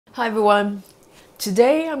Hi everyone!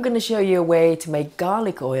 Today I'm going to show you a way to make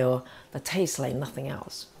garlic oil that tastes like nothing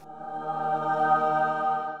else.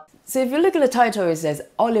 So if you look at the title, it says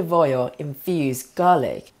olive oil infused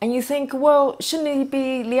garlic, and you think, well, shouldn't it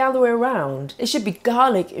be the other way around? It should be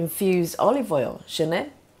garlic infused olive oil, shouldn't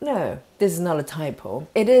it? No, this is not a typo.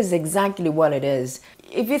 It is exactly what it is.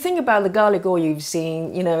 If you think about the garlic oil you've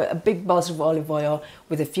seen, a big bottle of olive oil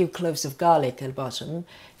with a few cloves of garlic at the bottom,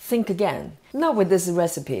 think again. Not with this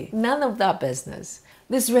recipe. None of that business.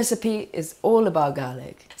 This recipe is all about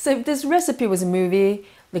garlic. So if this recipe was a movie,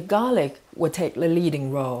 the garlic would take the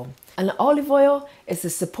leading role. And the olive oil is the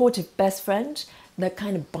supportive best friend that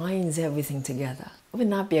kind of binds everything together.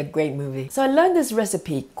 Wouldn't that be a great movie? So I learned this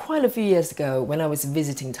recipe quite a few years ago when I was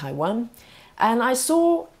visiting Taiwan, and I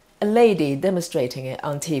saw a lady demonstrating it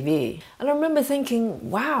on TV. And I remember thinking,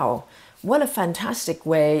 wow, what a fantastic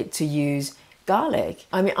way to use garlic.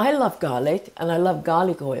 I mean, I love garlic and I love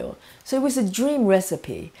garlic oil. So it was a dream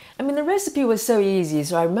recipe. I mean, the recipe was so easy.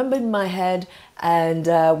 So I remember in my head, and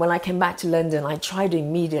when I came back to London, I tried it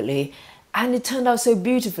immediately and it turned out so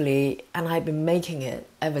beautifully, and I've been making it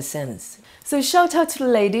ever since. So shout out to the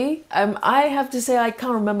lady. I have to say I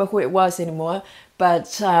can't remember who it was anymore, but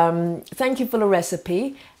thank you for the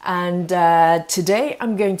recipe. And today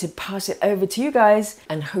I'm going to pass it over to you guys,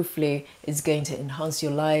 and hopefully it's going to enhance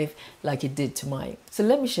your life like it did to mine. So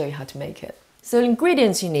let me show you how to make it. So the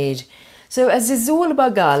ingredients you need. So as it's all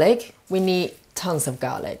about garlic, we need tons of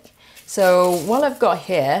garlic. So what I've got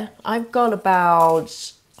here, I've got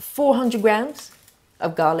about 400 grams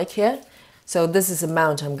of garlic here. So this is the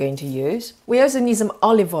amount I'm going to use. We also need some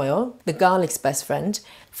olive oil, the garlic's best friend.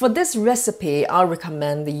 For this recipe, I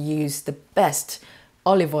recommend that you use the best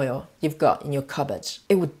olive oil you've got in your cupboard.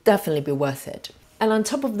 It would definitely be worth it. And on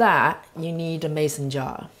top of that, you need a mason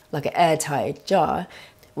jar, like an airtight jar.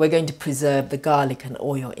 We're going to preserve the garlic and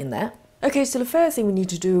oil in there. Okay, so the first thing we need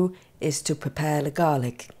to do is to prepare the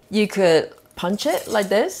garlic. You could punch it like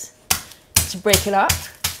this to break it up,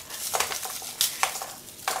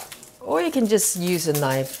 or you can just use a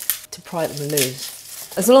knife to pry them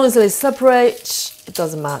loose. As long as they separate, it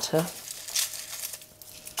doesn't matter.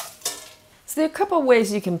 So there are a couple of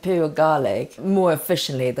ways you can peel your garlic more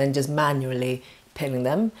efficiently than just manually peeling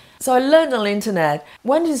them. So I learned on the internet,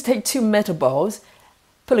 why don't you just take two metal bowls,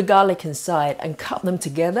 put the garlic inside and cut them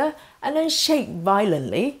together, and then shake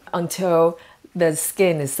violently until the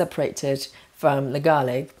skin is separated from the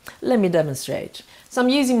garlic. Let me demonstrate. So I'm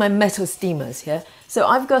using my metal steamers here. So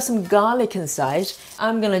I've got some garlic inside.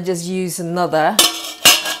 I'm gonna just use another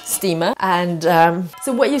steamer. And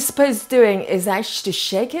so what you're supposed to be doing is actually to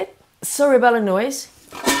shake it. Sorry about the noise.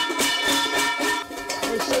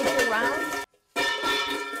 Shake it around.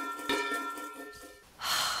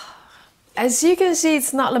 As you can see,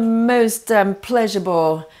 it's not the most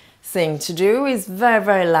pleasurable thing to do. It's very,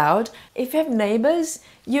 very loud. If you have neighbors,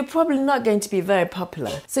 you're probably not going to be very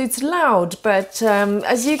popular. So it's loud, but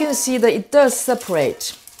as you can see, that it does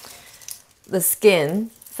separate the skin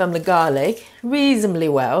from the garlic reasonably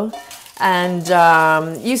well. And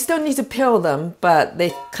you still need to peel them, but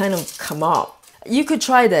they kind of come up. You could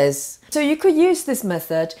try this. So you could use this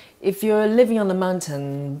method if you're living on the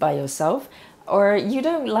mountain by yourself, or you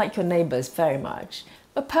don't like your neighbors very much.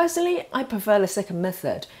 But personally, I prefer the second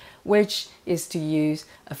method, which is to use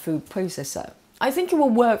a food processor. I think it will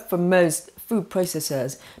work for most food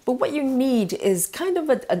processors, but what you need is kind of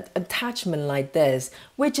an attachment like this,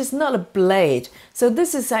 which is not a blade. So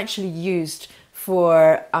this is actually used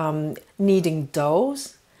for kneading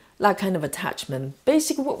doughs, that kind of attachment.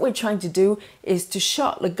 Basically what we're trying to do is to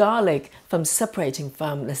stop the garlic from separating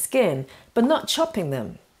from the skin, but not chopping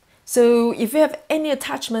them. So if you have any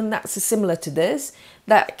attachment that's similar to this,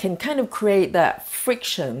 that can kind of create that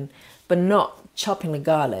friction, but not chopping the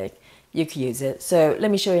garlic, you can use it. So let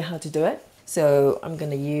me show you how to do it. So I'm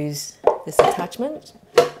gonna use this attachment.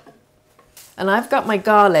 And I've got my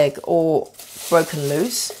garlic all broken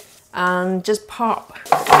loose, and just pop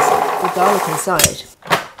the garlic inside.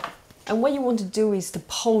 And what you want to do is to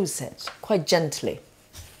pulse it quite gently.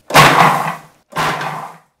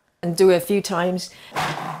 And do it a few times.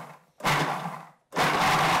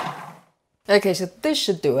 Okay, so this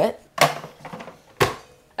should do it.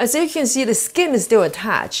 As you can see, the skin is still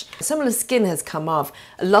attached. Some of the skin has come off,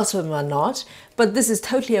 a lot of them are not, but this is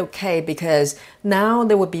totally okay because now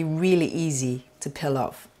they will be really easy to peel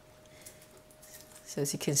off. So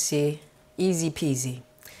as you can see, easy peasy.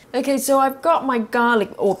 Okay, so I've got my garlic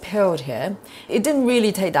all peeled here. It didn't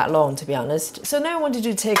really take that long, to be honest. So now I wanted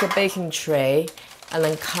to take a baking tray and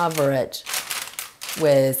then cover it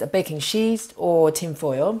with a baking sheet or tin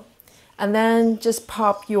foil. And then just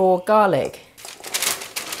pop your garlic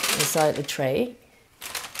inside the tray.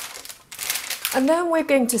 And then we're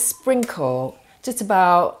going to sprinkle just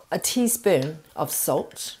about a teaspoon of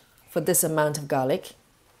salt for this amount of garlic.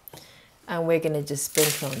 And we're going to just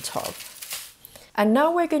sprinkle on top. And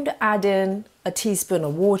now we're going to add in a teaspoon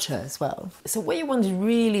of water as well. So what you want is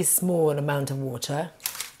really small amount of water,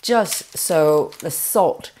 just so the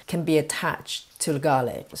salt can be attached to the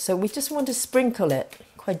garlic. So we just want to sprinkle it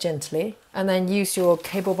quite gently and then use your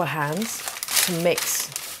capable hands to mix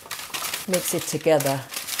it together.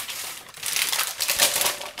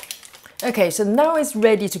 Okay, so now it's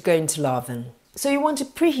ready to go into the oven. So you want to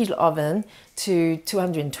preheat the oven to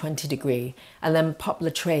 220 degrees and then pop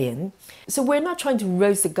the tray in. So we're not trying to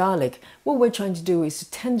roast the garlic. What we're trying to do is to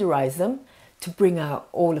tenderize them to bring out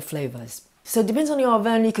all the flavors. So it depends on your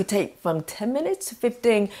oven. You could take from 10 minutes to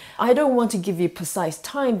 15. I don't want to give you precise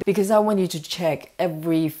time because I want you to check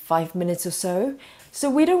every 5 minutes or so. So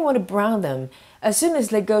we don't want to brown them. As soon as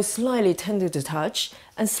they go slightly tender to touch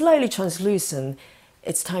and slightly translucent,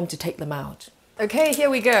 it's time to take them out. Okay, here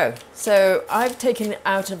we go. So I've taken it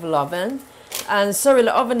out of the oven. And sorry,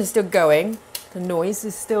 the oven is still going. The noise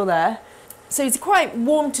is still there. So it's quite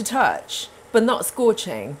warm to touch, but not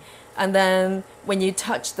scorching. And then when you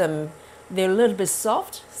touch them, they're a little bit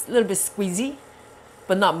soft, a little bit squeezy,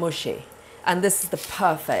 but not mushy. And this is the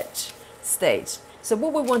perfect state. So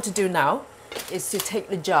what we want to do now is to take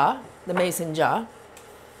the jar, the mason jar,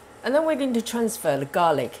 and then we're going to transfer the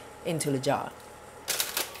garlic into the jar.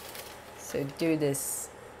 So do this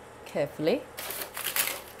carefully.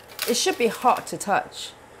 It should be hot to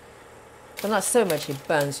touch, but not so much it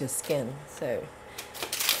burns your skin. So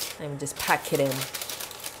I'm just pack it in.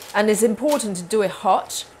 And it's important to do it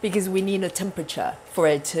hot because we need a temperature for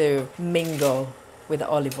it to mingle with the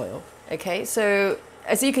olive oil. Okay, so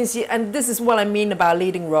as you can see, and this is what I mean about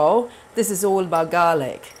leading raw, this is all about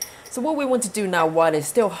garlic. So what we want to do now while it's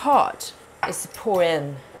still hot is to pour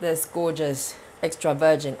in this gorgeous extra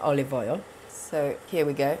virgin olive oil. So here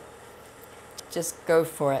we go. Just go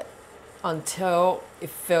for it until it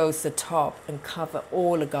fills the top and cover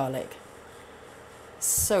all the garlic.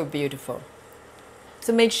 So beautiful.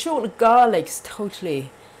 So make sure the garlic is totally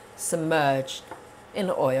submerged in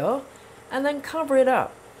the oil and then cover it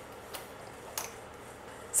up.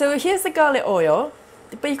 So here's the garlic oil,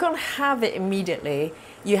 but you can't have it immediately.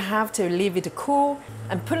 You have to leave it to cool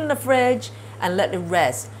and put it in the fridge and let it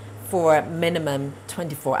rest for minimum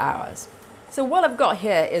 24 hours. So what I've got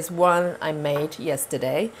here is one I made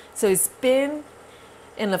yesterday. So it's been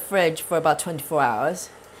in the fridge for about 24 hours.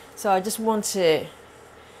 So I just want to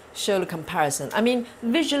show the comparison. I mean,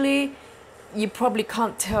 visually, you probably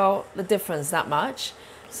can't tell the difference that much.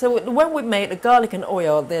 So when we made the garlic and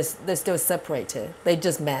oil, they're still separated. They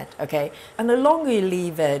just met, okay? And the longer you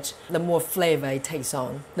leave it, the more flavor it takes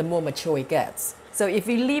on, the more mature it gets. So if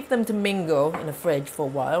you leave them to mingle in the fridge for a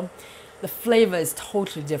while, the flavor is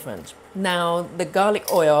totally different. Now, the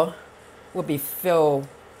garlic oil will be filled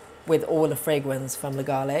with all the fragrance from the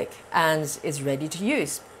garlic and is ready to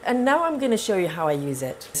use. And now I'm going to show you how I use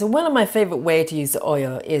it. So one of my favorite ways to use the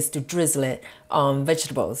oil is to drizzle it on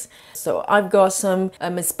vegetables. So I've got some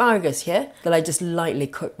asparagus here that I just lightly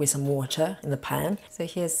cook with some water in the pan. So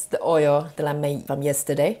here's the oil that I made from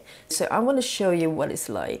yesterday. So I want to show you what it's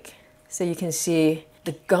like. So you can see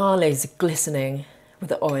the garlic is glistening with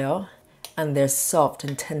the oil and they're soft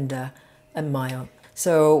and tender and mild.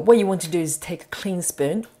 So what you want to do is take a clean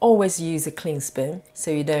spoon. Always use a clean spoon so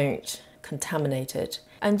you don't contaminate it.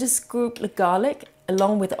 And just scoop the garlic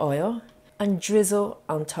along with the oil and drizzle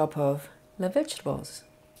on top of the vegetables.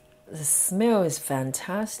 The smell is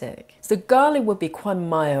fantastic. So garlic will be quite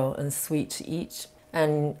mild and sweet to eat.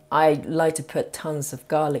 And I like to put tons of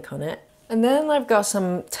garlic on it. And then I've got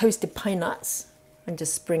some toasted pine nuts and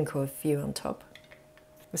just sprinkle a few on top.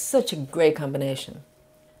 It's such a great combination.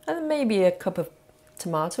 And then maybe a cup of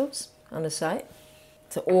tomatoes on the side.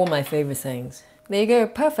 So all my favorite things. There you go,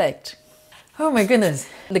 perfect. Oh my goodness,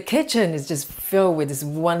 the kitchen is just filled with this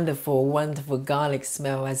wonderful, wonderful garlic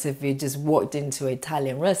smell as if you just walked into an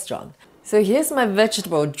Italian restaurant. So here's my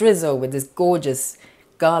vegetable drizzle with this gorgeous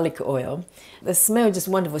garlic oil. The smell is just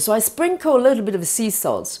wonderful. So I sprinkle a little bit of sea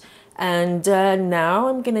salt and now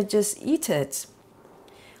I'm gonna just eat it.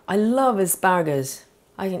 I love asparagus.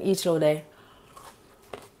 I can eat it all day.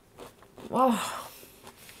 Oh,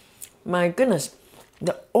 my goodness,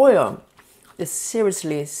 the oil is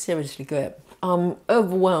seriously, seriously good. I'm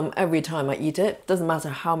overwhelmed every time I eat it. Doesn't matter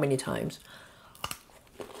how many times.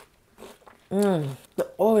 The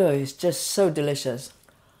oil is just so delicious.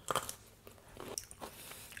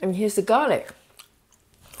 And here's the garlic.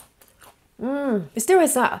 It still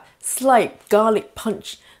has that slight garlic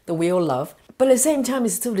punch that we all love, but at the same time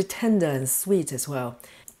it's totally tender and sweet as well.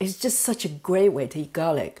 It's just such a great way to eat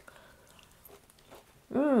garlic.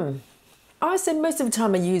 I say most of the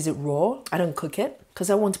time I use it raw. I don't cook it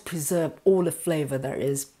because I want to preserve all the flavor there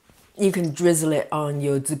is. You can drizzle it on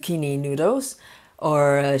your zucchini noodles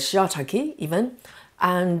or shiitake even,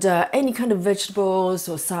 and any kind of vegetables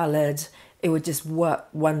or salad, it would just work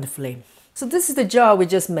wonderfully. So this is the jar we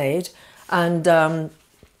just made, and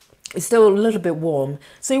it's still a little bit warm.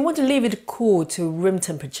 So you want to leave it cool to room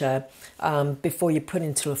temperature before you put it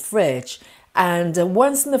into the fridge. And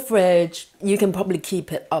once in the fridge, you can probably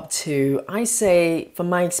keep it up to, I say, from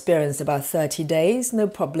my experience, about 30 days, no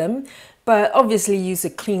problem. But obviously use a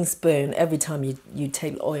clean spoon every time you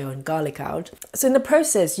take the oil and garlic out. So in the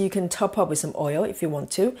process, you can top up with some oil if you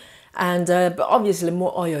want to. And but obviously the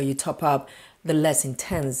more oil you top up, the less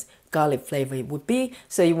intense garlic flavor it would be.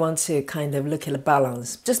 So you want to kind of look at the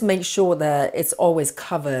balance. Just make sure that it's always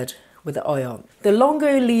covered with the oil. The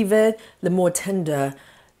longer you leave it, the more tender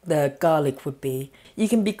the garlic would be. You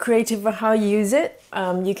can be creative with how you use it.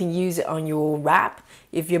 You can use it on your wrap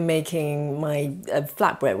if you're making my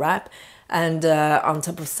flatbread wrap, and on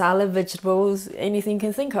top of salad, vegetables, anything you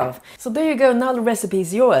can think of. So there you go, now the recipe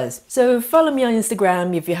is yours. So follow me on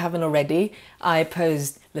Instagram if you haven't already. I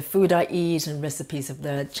post the food I eat and recipes of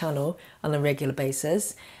the channel on a regular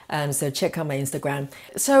basis. So check out my Instagram.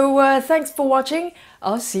 So thanks for watching.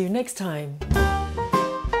 I'll see you next time.